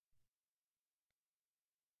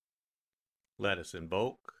Let us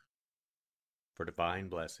invoke for divine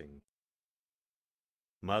blessing.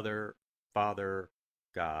 Mother, Father,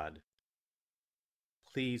 God,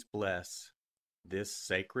 please bless this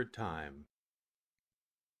sacred time.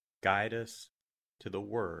 Guide us to the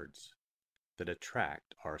words that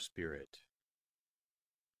attract our spirit.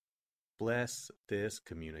 Bless this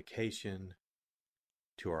communication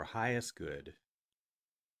to our highest good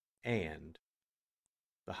and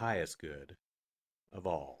the highest good of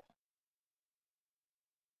all.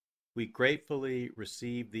 We gratefully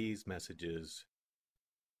receive these messages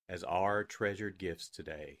as our treasured gifts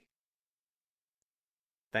today.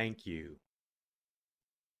 Thank you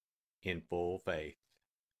in full faith.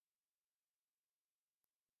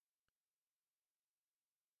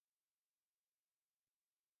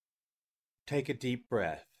 Take a deep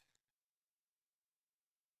breath.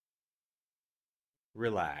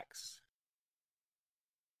 Relax.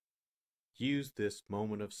 Use this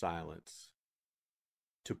moment of silence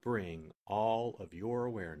to bring all of your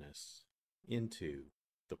awareness into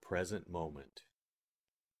the present moment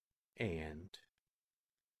and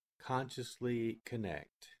consciously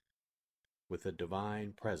connect with the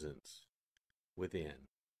divine presence within.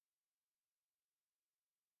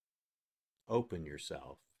 Open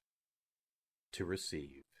yourself to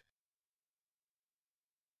receive.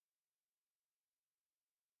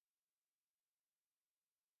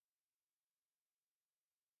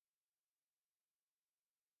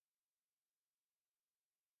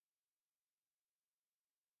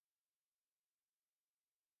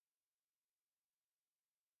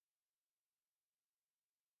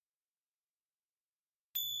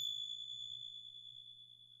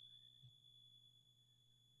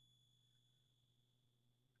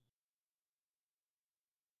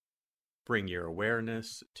 Bring your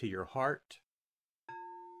awareness to your heart.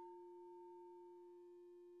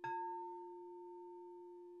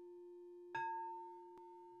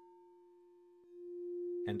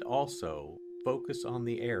 And also focus on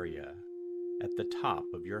the area at the top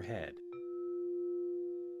of your head.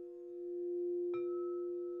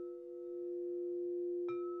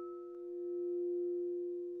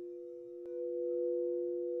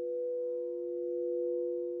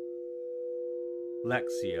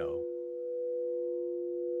 Lectio.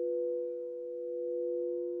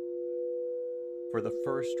 For the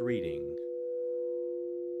first reading,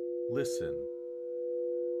 listen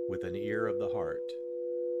with an ear of the heart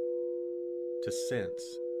to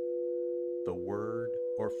sense the word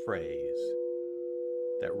or phrase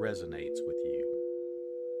that resonates with you.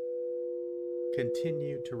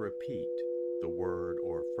 Continue to repeat the word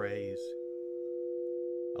or phrase.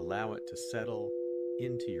 Allow it to settle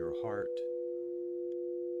into your heart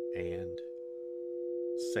and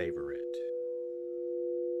savor it.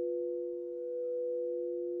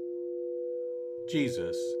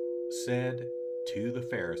 Jesus said to the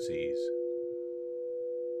Pharisees,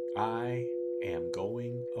 I am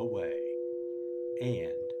going away,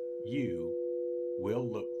 and you will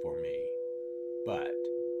look for me, but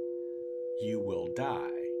you will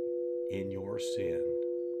die in your sin.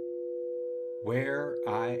 Where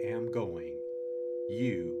I am going,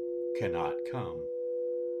 you cannot come.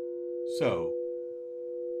 So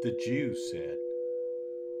the Jews said,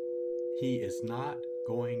 He is not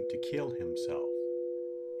going to kill himself,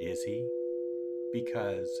 is he?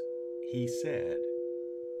 Because he said,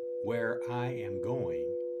 Where I am going,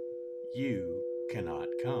 you cannot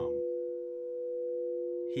come.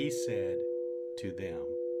 He said to them,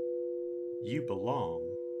 You belong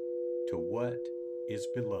to what is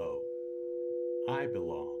below. I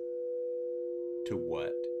belong to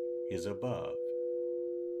what is above.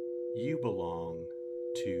 You belong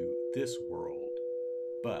to this world,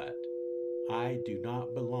 but I do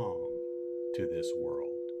not belong to this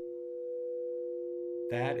world.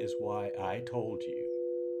 That is why I told you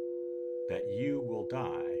that you will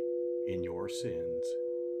die in your sins.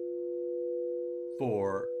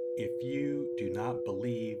 For if you do not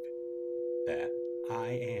believe that I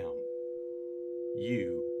am,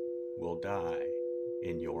 you will die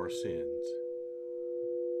in your sins.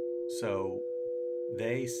 So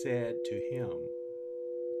they said to him,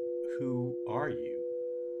 Who are you?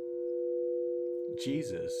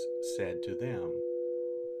 Jesus said to them,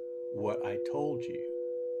 What I told you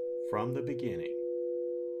from the beginning.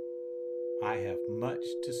 I have much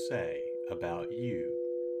to say about you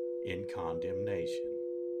in condemnation.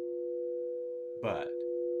 But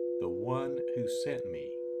the one who sent me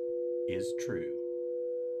is true,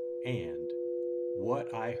 and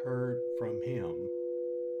what I heard from him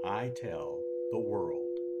I tell the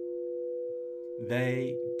world.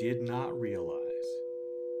 They did not realize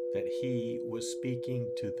that he was speaking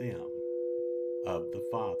to them of the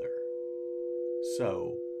Father.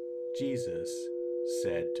 So Jesus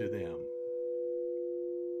said to them,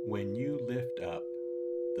 "When you lift up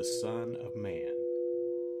the Son of Man,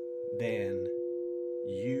 then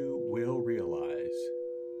you will realize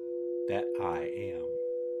that I am,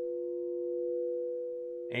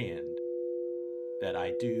 and that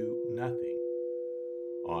I do nothing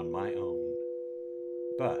on my own,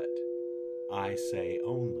 but I say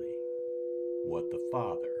only what the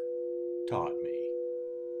Father taught me.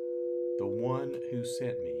 The one who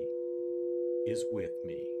sent me is with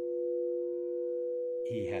me.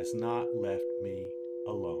 He has not left me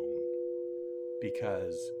alone,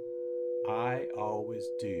 because I always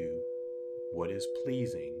do what is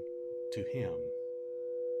pleasing to him.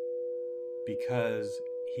 Because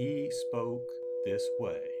he spoke this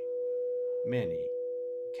way, many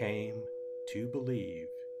came to believe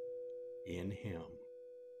in him."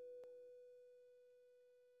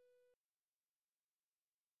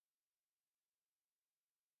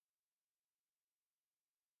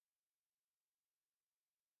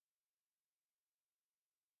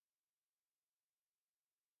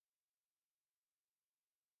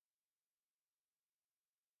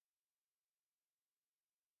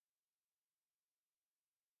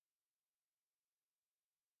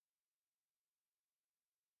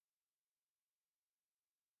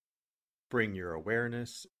 Bring your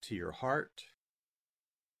awareness to your heart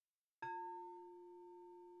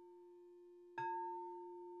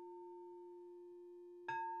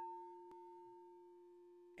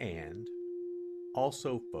and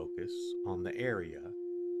also focus on the area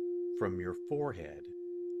from your forehead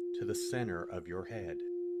to the center of your head.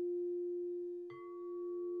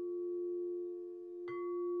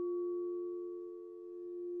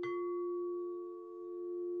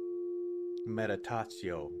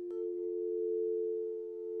 Meditatio.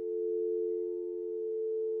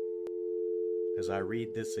 As I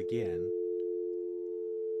read this again,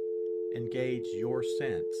 engage your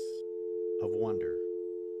sense of wonder.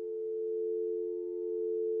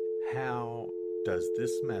 How does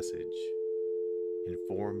this message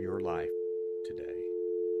inform your life today?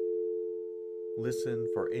 Listen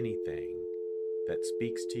for anything that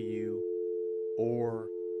speaks to you or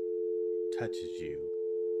touches you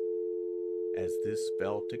as this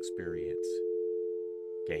felt experience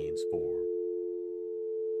gains form.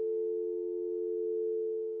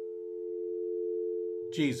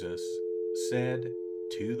 Jesus said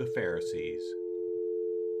to the Pharisees,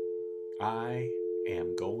 "I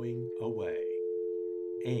am going away,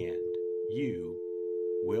 and you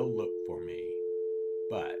will look for me,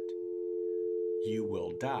 but you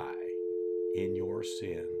will die in your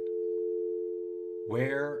sin.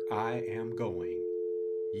 Where I am going,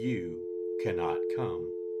 you cannot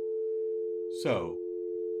come." So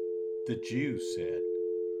the Jews said,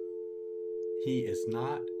 "He is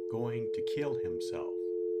not going to kill himself,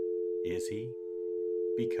 is he?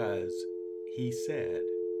 Because he said,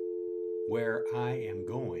 'Where I am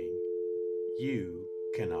going, you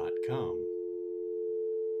cannot come.'"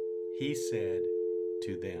 He said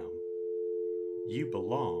to them, "You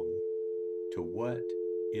belong to what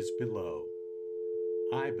is below.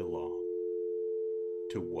 I belong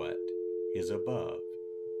to what is above.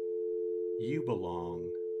 You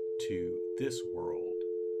belong to this world,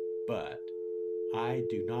 but I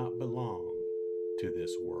do not belong to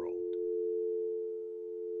this world.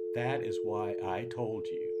 That is why I told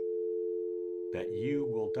you that you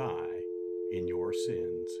will die in your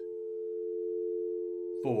sins.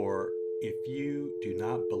 For if you do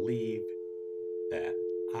not believe that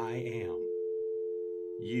I am,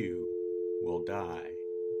 you will die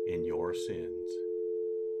in your sins."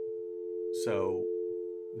 So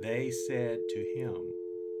they said to him,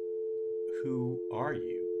 "Who are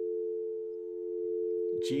you?"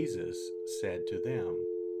 Jesus said to them,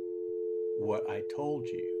 "What I told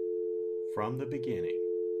you from the beginning.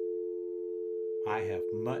 I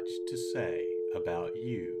have much to say about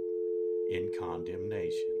you in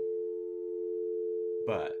condemnation,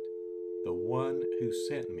 but the one who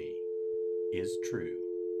sent me is true,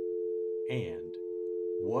 and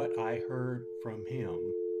what I heard from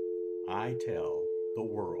him I tell the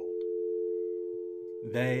world."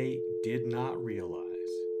 They did not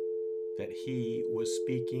realize that he was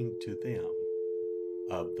speaking to them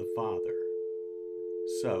of the Father.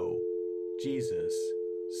 So Jesus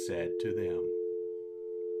said to them,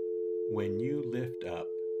 "When you lift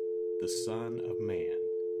up the Son of Man,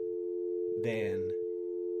 then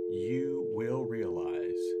you will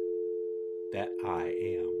realize that I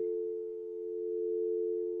am,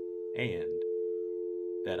 and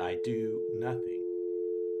that I do nothing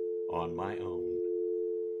on my own,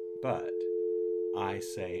 but I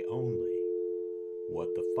say only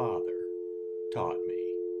what the Father taught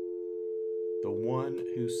me. The one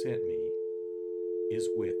who sent me is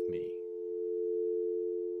with me.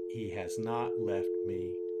 He has not left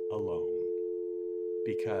me alone,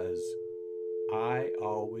 because I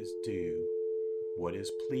always do what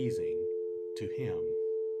is pleasing to him.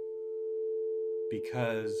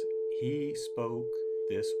 Because he spoke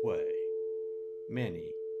this way,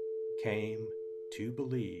 many came to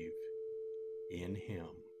believe in him.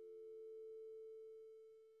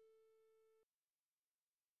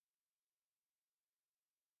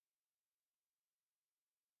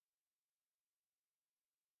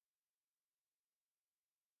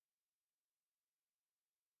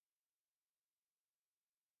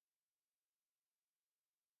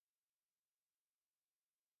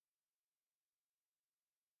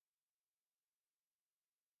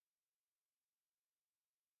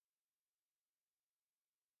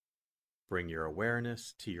 Bring your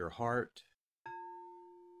awareness to your heart.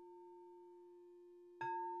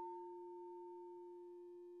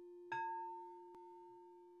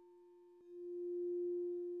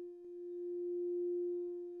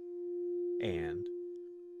 And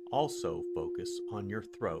also focus on your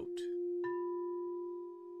throat.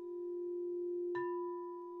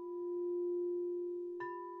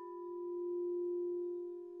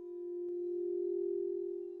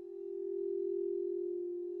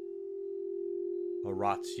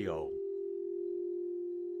 Oratio.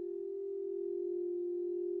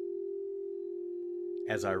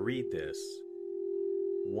 As I read this,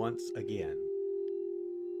 once again,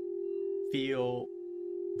 feel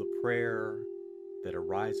the prayer that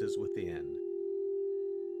arises within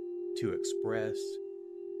to express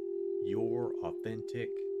your authentic,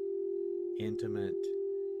 intimate,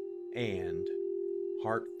 and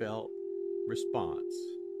heartfelt response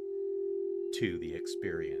to the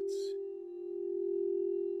experience.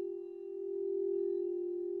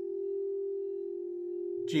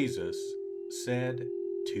 Jesus said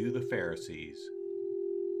to the Pharisees,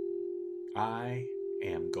 I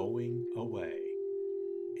am going away,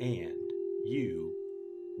 and you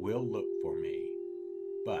will look for me,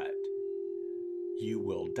 but you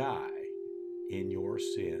will die in your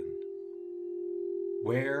sin.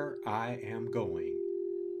 Where I am going,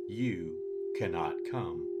 you cannot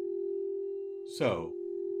come. So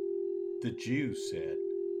the Jews said,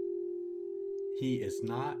 he is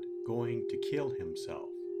not going to kill himself,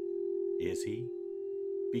 is he?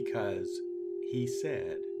 Because he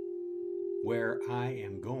said, where I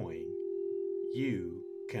am going, you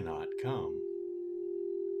cannot come.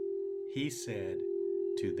 He said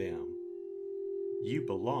to them, you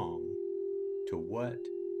belong to what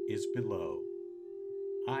is below.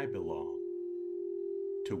 I belong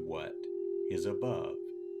to what is above.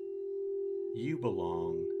 You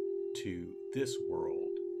belong to this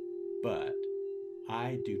world, but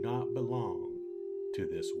I do not belong to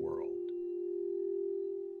this world.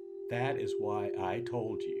 That is why I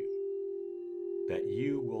told you that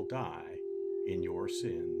you will die in your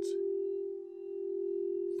sins.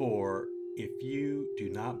 For if you do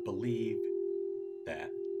not believe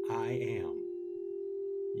that I am,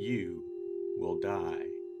 you will die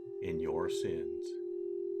in your sins.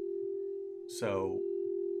 So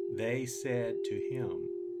they said to him,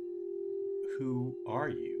 who are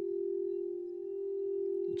you?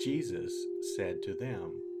 Jesus said to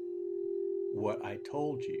them, what I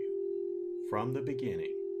told you from the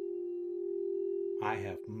beginning. I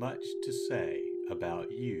have much to say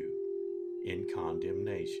about you in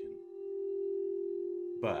condemnation.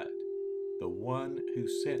 But the one who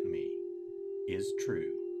sent me is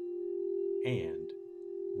true, and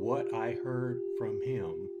what I heard from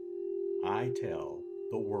him I tell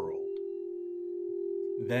the world.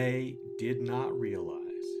 They did not realize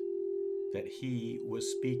that he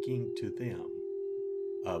was speaking to them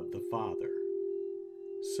of the Father.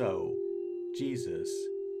 So Jesus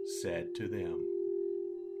said to them,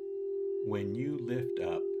 when you lift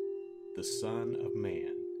up the Son of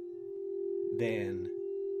Man, then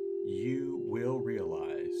you will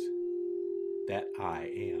realize that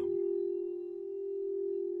I am,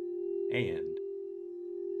 and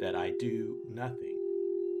that I do nothing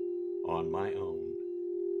on my own,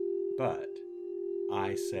 but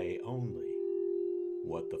I say only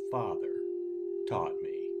what the Father taught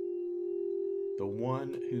me. The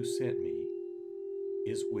one who sent me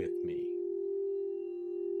is with me.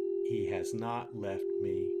 He has not left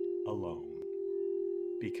me alone,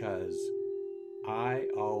 because I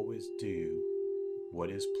always do what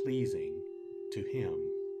is pleasing to him.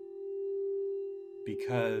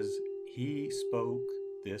 Because he spoke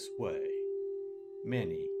this way,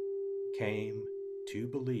 many came to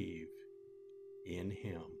believe in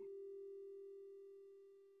him.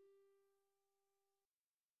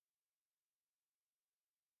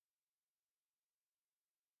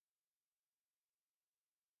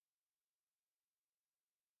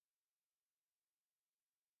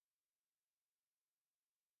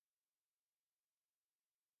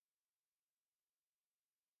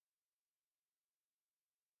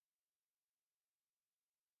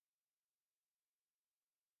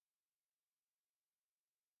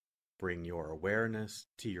 Bring your awareness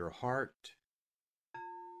to your heart.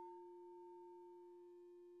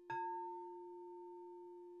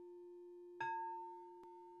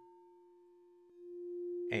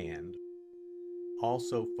 And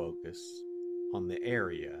also focus on the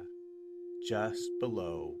area just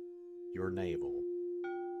below your navel.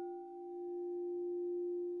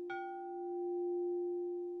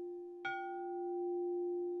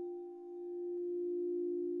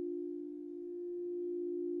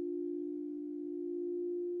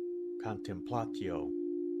 Contemplatio.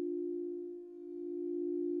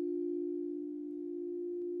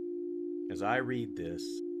 As I read this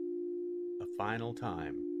a final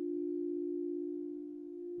time,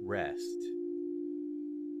 rest.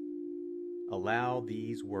 Allow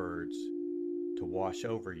these words to wash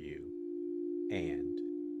over you and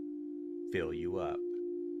fill you up.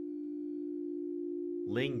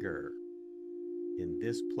 Linger in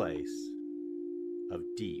this place of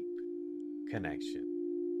deep connection.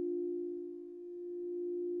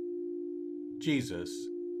 Jesus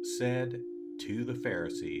said to the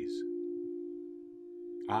Pharisees,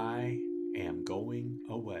 I am going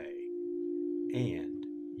away, and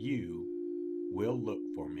you will look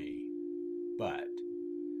for me, but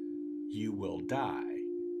you will die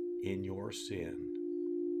in your sin.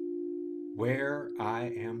 Where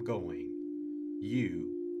I am going,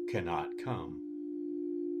 you cannot come.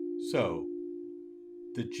 So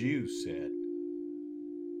the Jews said,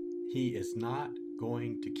 He is not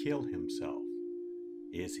going to kill himself,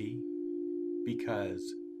 is he? Because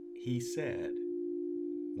he said,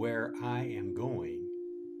 Where I am going,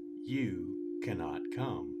 you cannot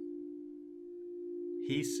come.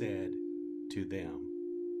 He said to them,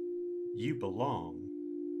 You belong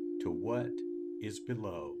to what is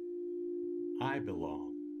below. I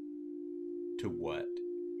belong to what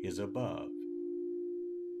is above.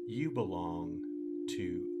 You belong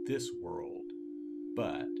to this world,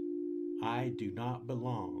 but I do not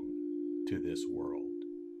belong to this world.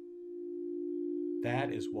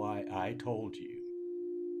 That is why I told you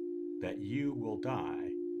that you will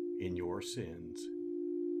die in your sins.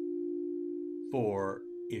 For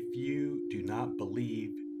if you do not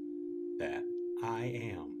believe that I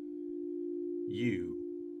am, you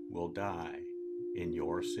will die in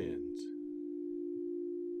your sins.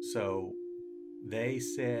 So they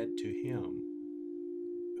said to him,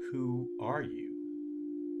 Who are you?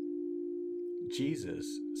 Jesus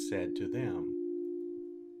said to them,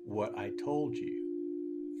 What I told you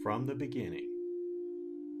from the beginning.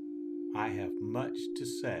 I have much to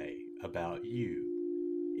say about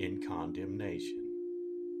you in condemnation.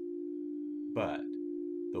 But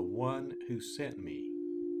the one who sent me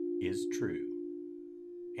is true,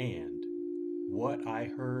 and what I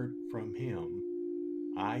heard from him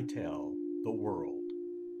I tell the world.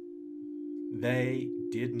 They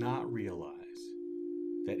did not realize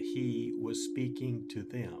that he was speaking to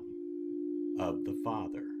them of the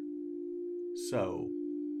Father. So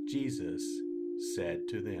Jesus said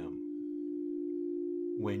to them,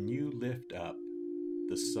 When you lift up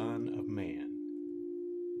the Son of Man,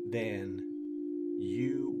 then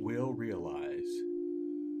you will realize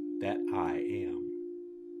that I am,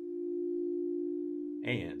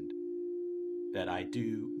 and that I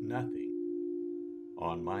do nothing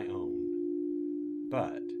on my own,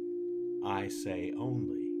 but I say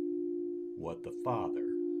only what the Father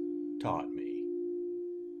taught me.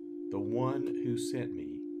 The one who sent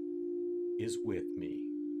me is with me.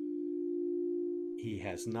 He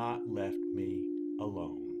has not left me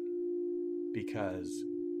alone, because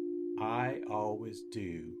I always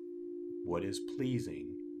do what is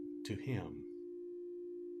pleasing to him.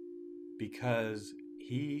 Because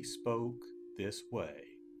he spoke this way,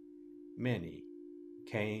 many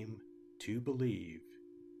came to believe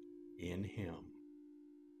in him.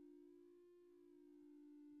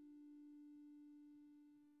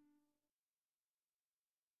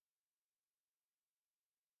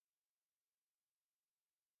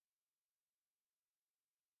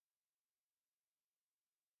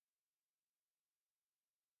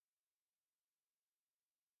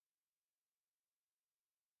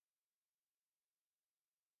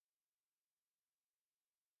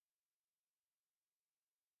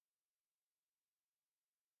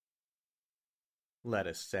 Let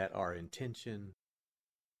us set our intention,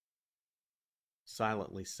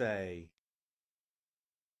 silently say,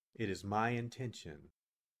 It is my intention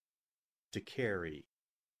to carry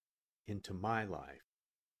into my life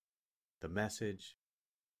the message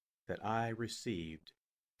that I received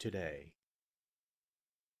today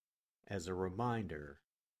as a reminder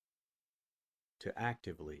to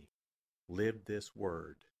actively live this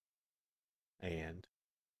word and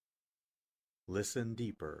listen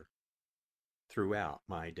deeper throughout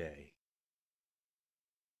my day.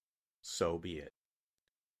 So be it.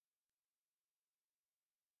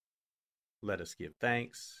 Let us give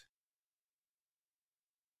thanks.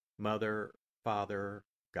 Mother, Father,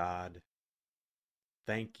 God,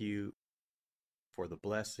 thank you for the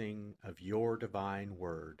blessing of your divine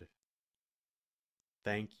word.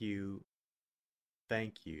 Thank you,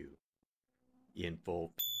 in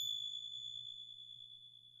full.